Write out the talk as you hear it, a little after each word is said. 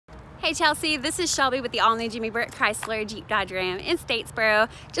Hey Chelsea, this is Shelby with the all-new Jimmy Burt Chrysler Jeep Dodge Ram in Statesboro.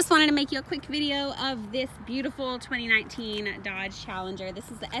 Just wanted to make you a quick video of this beautiful 2019 Dodge Challenger. This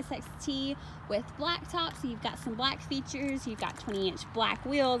is the SXT with black top, so you've got some black features. You've got 20-inch black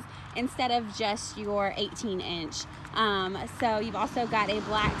wheels instead of just your 18-inch. So you've also got a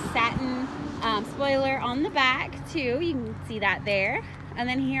black satin spoiler on the back too. You can see that there. And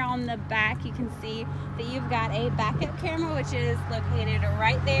then here on the back, you can see that you've got a backup camera, which is located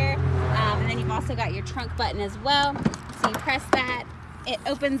right there. And then you've also got your trunk button as well. So you press that, it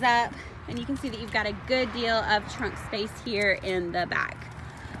opens up, and you can see that you've got a good deal of trunk space here in the back.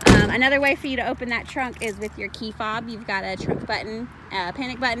 Another way for you to open that trunk is with your key fob. You've got a trunk button, a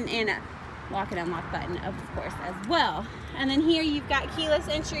panic button, and a lock and unlock button, of course, as well. And then here you've got keyless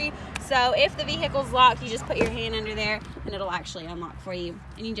entry. So if the vehicle's locked, you just put your hand under there and it'll actually unlock for you.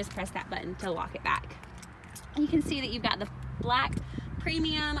 And you just press that button to lock it back. And you can see that you've got the black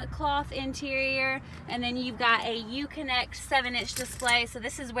premium cloth interior, and then you've got a Uconnect 7-inch display. So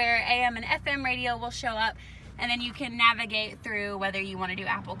this is where AM and FM radio will show up. And then you can navigate through whether you want to do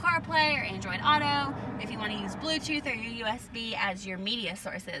Apple CarPlay or Android Auto, if you want to use Bluetooth or your USB as your media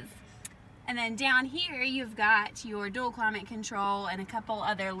sources. And then down here you've got your dual climate control and a couple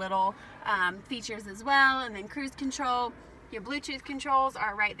other little features as well. And then cruise control, your Bluetooth controls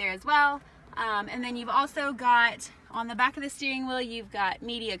are right there as well. And then you've also got, on the back of the steering wheel, you've got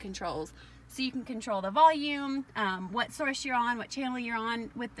media controls. So you can control the volume, what source you're on, what channel you're on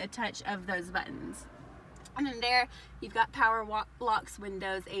with the touch of those buttons. And then there you've got power locks,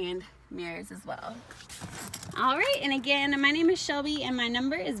 windows, and mirrors as well. All right, and again, my name is Shelby and my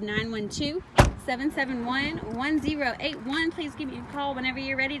number is 912-771-1081. Please give me a call whenever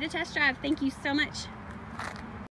you're ready to test drive. Thank you so much.